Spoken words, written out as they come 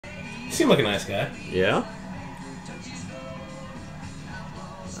You seem like a nice guy. Yeah?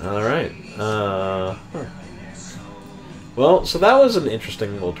 Alright. Well, so that was an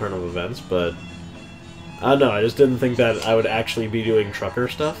interesting little turn of events, but... I don't know, I just didn't think that I would actually be doing trucker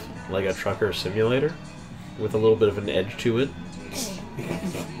stuff, like a trucker simulator, with a little bit of an edge to it.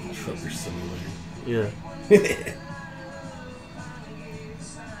 Trucker simulator. Yeah.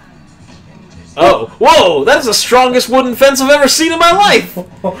 Oh, whoa! That is the strongest wooden fence I've ever seen in my life!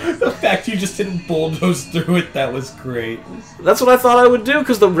 The fact you just didn't bulldoze through it, that was great. That's what I thought I would do,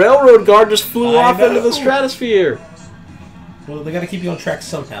 because the railroad guard just flew off into the stratosphere. Well, they gotta keep you on track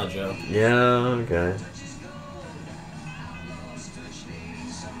somehow, Joe. Yeah, okay.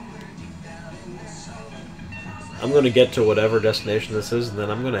 I'm going to get to whatever destination this is, and then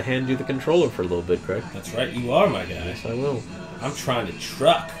I'm going to hand you the controller for a little bit, Craig. That's right, you are my guy. Yes, I will. I'm trying to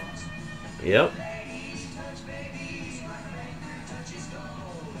truck. Yep.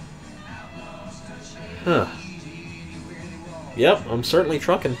 Huh. Yep, I'm certainly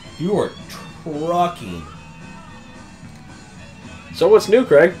trucking. You are trucking. So what's new,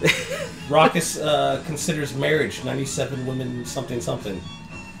 Craig? Raucous considers marriage 97 women something something.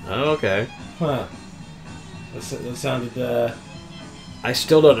 Oh, okay. Huh. That sounded, I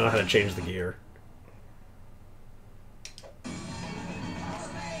still don't know how to change the gear.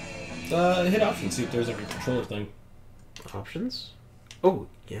 hit options, see if there's like a controller thing. Options? Oh,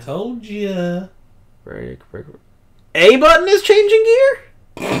 yeah. Told ya. Break. A button is changing gear?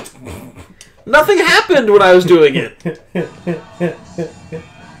 Nothing happened when I was doing it.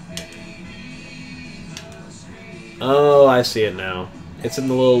 Oh, I see it now. It's in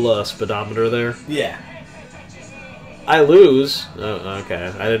the little speedometer there. Yeah. I lose. Oh, okay.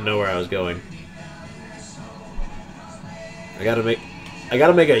 I didn't know where I was going. I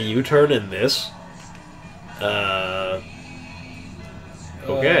gotta make a U-turn in this.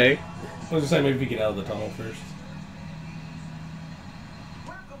 Okay. I was gonna say maybe we get out of the tunnel first.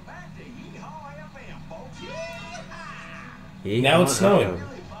 Now it's snowing.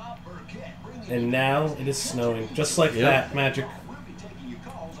 And now it is snowing. Just like that magic.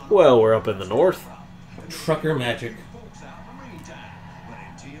 Well, we're up in the north. Trucker magic.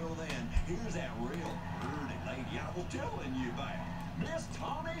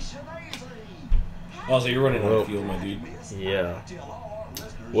 Oh, so you're running out of fuel, my dude. Yeah.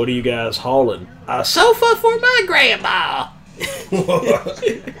 What are you guys hauling? A sofa for my grandma!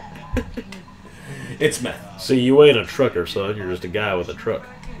 It's meth. See, you ain't a trucker, son. You're just a guy with a truck.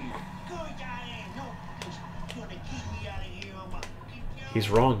 He's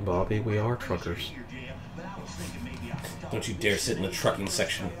wrong, Bobby. We are truckers. Don't you dare sit in the trucking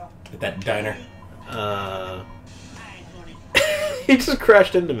section at that diner. He just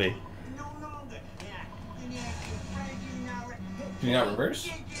crashed into me. Can you not reverse?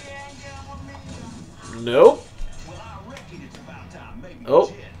 Nope.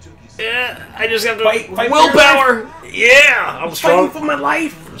 Oh. Yeah, I just have to fight willpower. Yeah, I'm strong for my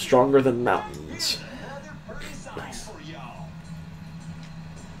life. I'm stronger than mountains. Nice.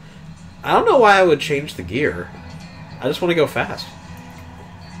 I don't know why I would change the gear. I just want to go fast.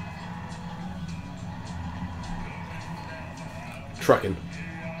 Trucking.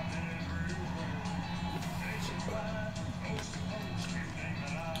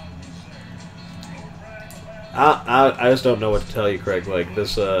 I just don't know what to tell you, Craig. Like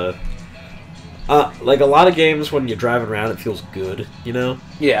this, like a lot of games when you're driving around, it feels good, you know?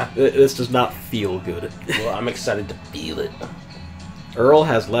 Yeah. This does not feel good. Well, I'm excited to feel it. Earl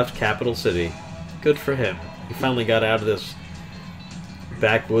has left Capital City. Good for him. He finally got out of this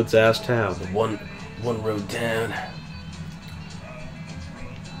backwoods-ass town. One road down.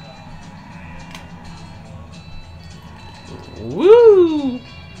 Woo!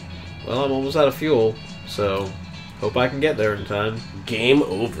 Well, I'm almost out of fuel, so hope I can get there in time. Game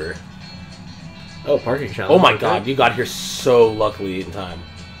over. Oh, parking challenge. Oh my god, you got here so luckily in time.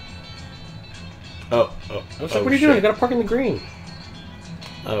 Oh. I was like, what are you doing? You gotta park in the green.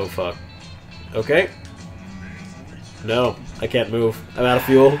 Oh, fuck. Okay. No, I can't move. I'm out of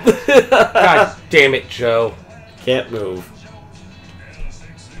fuel. God damn it, Joe. Can't move.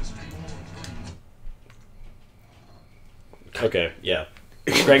 Okay, yeah.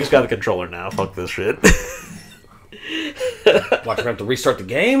 Greg's got the controller now. Fuck this shit. Watch, we're gonna have to restart the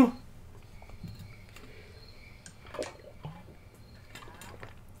game?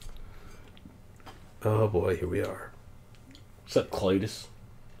 Oh boy, here we are. Is that Cletus?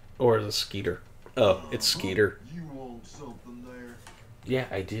 Or is it Skeeter? Oh, it's Skeeter. You want something there? Yeah,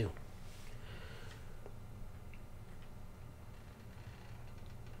 I do.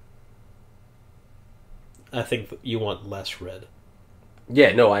 I think you want less red.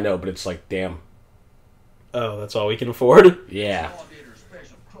 Yeah, no, I know, but it's like, damn. Oh, that's all we can afford? Yeah.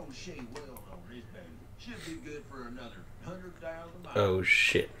 Oh,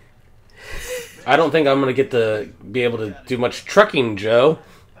 shit. I don't think I'm gonna get to be able to do much trucking, Joe.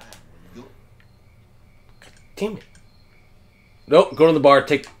 God damn it. Nope, go to the bar,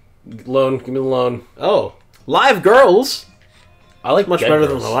 take loan, give me the loan. Oh, live girls! I like Much dead better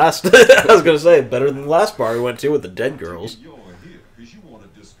girls. than the last... I was gonna say, better than the last bar we went to with the dead girls.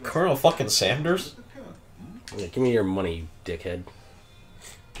 Colonel fucking Sanders? Yeah, give me your money, you dickhead.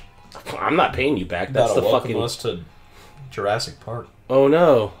 I'm not paying you back. That's Gotta the welcome fucking... us to Jurassic Park. Oh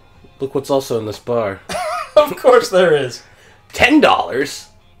no. Look what's also in this bar. Of course there is. $10?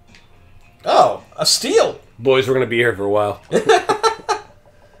 Oh, a steal! Boys, we're gonna be here for a while.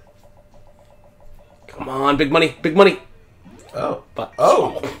 Come on, big money, big money. Oh. But,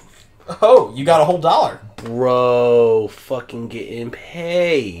 Oh, you got a whole dollar. bro, fucking getting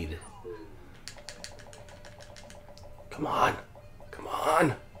paid. Come on. Come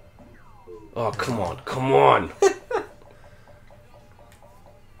on. Oh, come on. Come on.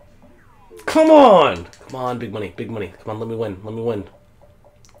 Come on. Come on, big money. Big money. Come on, let me win. Let me win.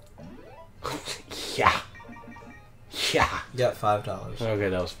 Yeah. Yeah. You got $5. Okay,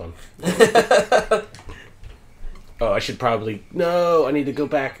 that was fun. Oh, I should probably... No, I need to go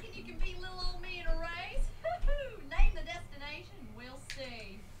back. You can beat little old me in a race. Name the destination. We'll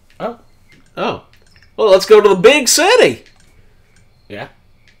see. Oh. Oh. Well, let's go to the big city! Yeah?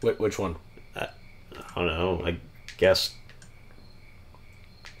 Which one? I don't know, I guess...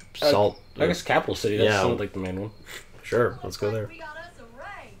 Salt. I guess Capital City. That Yeah. sounds like the main one. Sure, let's go there. We got us a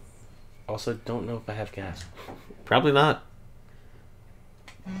race. Also, don't know if I have gas. Probably not.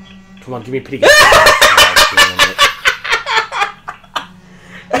 Come on, give me a pity gas.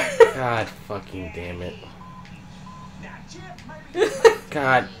 God fucking damn it.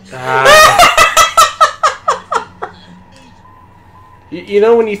 God. You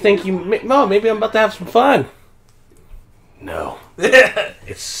know when you think no, maybe I'm about to have some fun. No.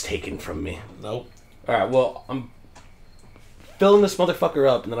 It's taken from me. Nope. Alright, well, I'm filling this motherfucker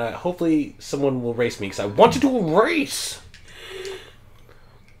up, and then hopefully someone will race me, because I want to do a race!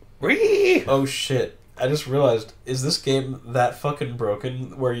 Oh shit. I just realized, is this game that fucking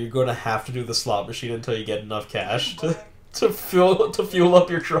broken where you're gonna have to do the slot machine until you get enough cash to fuel up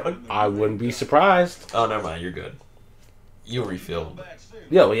your truck? I wouldn't be surprised. Oh, never mind, you're good. You refill.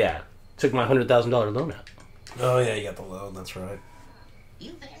 Yeah, well, yeah. Took my $100,000 loan out. Oh yeah, you got the loan, that's right.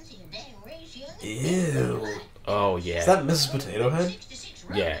 You fancy a dang race, young? Ew. Oh, yeah. Is that Mrs. Potato Head?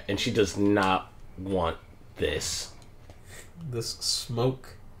 Yeah, and she does not want this. This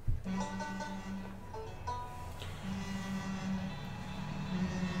smoke.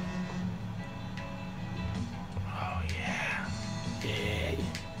 Oh, yeah. Yeah.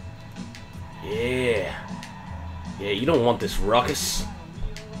 Yeah. Yeah, you don't want this ruckus.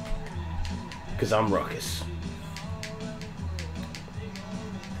 Because I'm ruckus.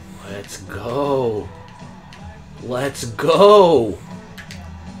 Let's go. Let's go.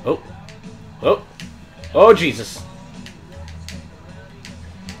 Oh. Oh. Oh, Jesus.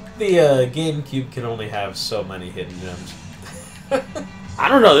 The GameCube can only have so many hidden gems. I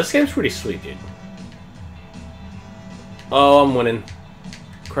don't know. This game's pretty sweet, dude. Oh, I'm winning.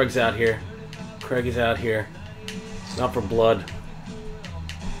 Craig's out here. Craig is out here. Not for blood.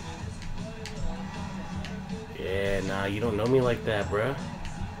 Yeah, nah, you don't know me like that, bruh.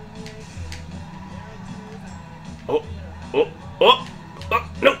 Oh, oh, oh,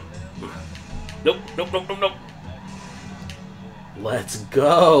 oh, nope. Nope, nope, nope, nope, nope. Let's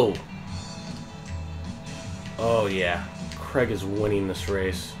go. Oh, yeah. Craig is winning this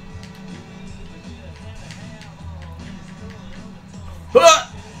race.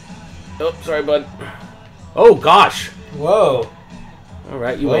 Ah! Oh, sorry, bud. Oh, gosh. Whoa.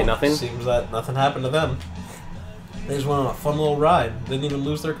 Alright, you Well, weigh nothing. Seems that nothing happened to them. They just went on a fun little ride. Didn't even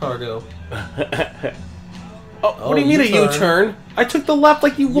lose their cargo. Oh, what do you mean a U-turn? I took the left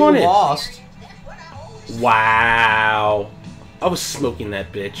like you wanted. You lost. Wow. I was smoking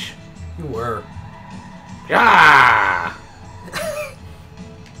that bitch. You were. Ah!